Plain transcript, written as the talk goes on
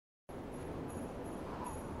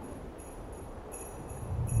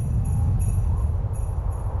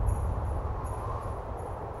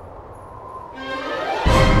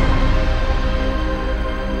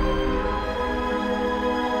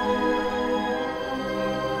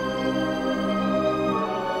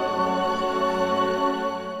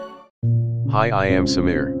Hi, I am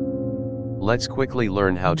Samir. Let's quickly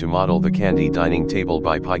learn how to model the candy dining table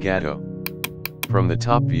by Gatto. From the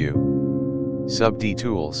top view, Sub D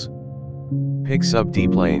tools. Pick Sub D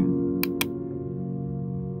plane.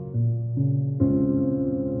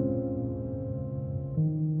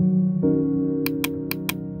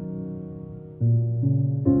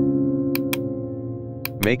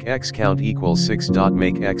 Make X count equals 6.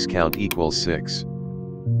 Make X count equals 6.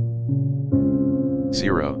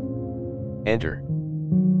 0. Enter.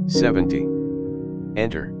 70.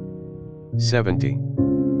 Enter. 70.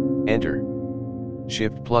 Enter.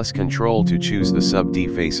 Shift plus Control to choose the Sub D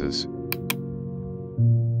faces.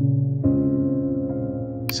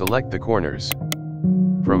 Select the corners.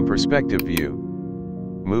 From perspective view,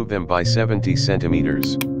 move them by 70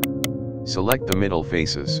 centimeters. Select the middle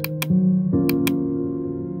faces.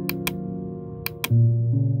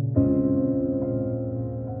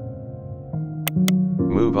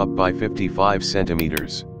 Move up by 55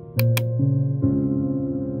 centimeters.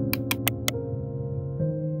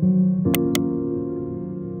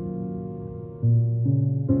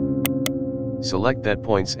 Select that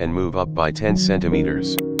points and move up by 10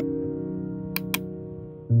 centimeters.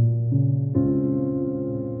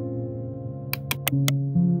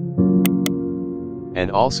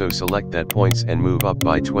 And also select that points and move up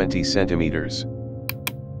by 20 centimeters.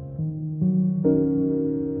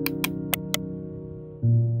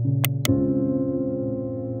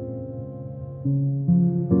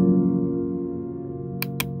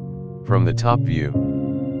 From the top view,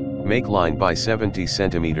 make line by 70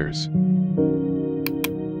 centimeters.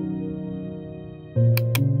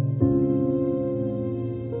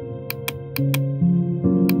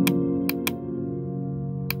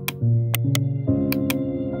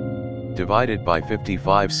 Divided by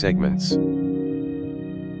 55 segments.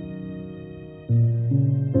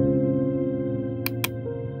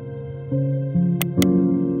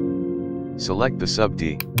 Select the Sub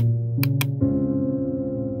D.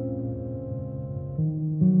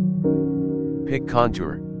 Pick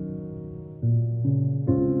contour.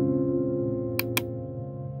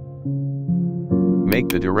 Make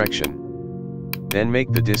the direction. Then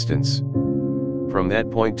make the distance. From that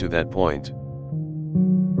point to that point.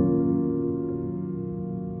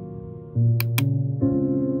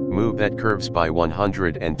 Move that curves by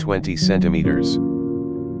 120 centimeters.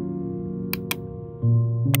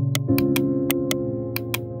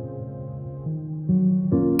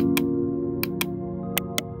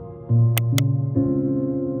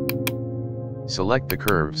 Select the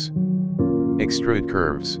curves. Extrude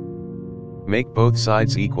curves. Make both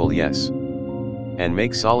sides equal yes. And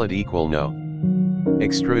make solid equal no.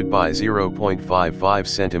 Extrude by 0.55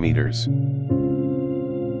 centimeters.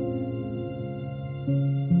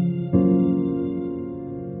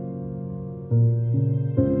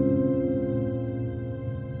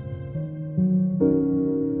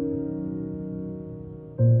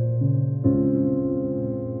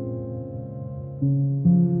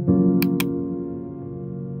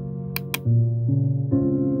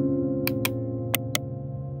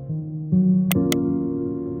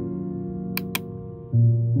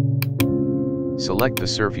 Select the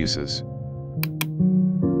surfaces.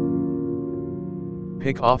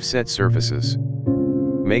 Pick offset surfaces.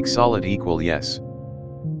 Make solid equal yes.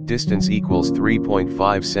 Distance equals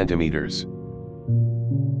 3.5 centimeters.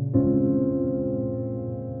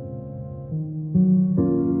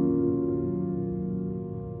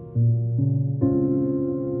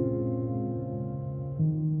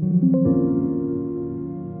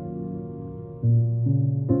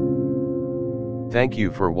 Thank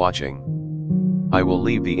you for watching. I will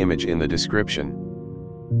leave the image in the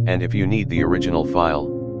description. And if you need the original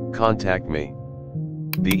file, contact me.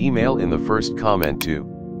 The email in the first comment too.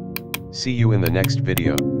 See you in the next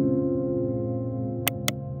video.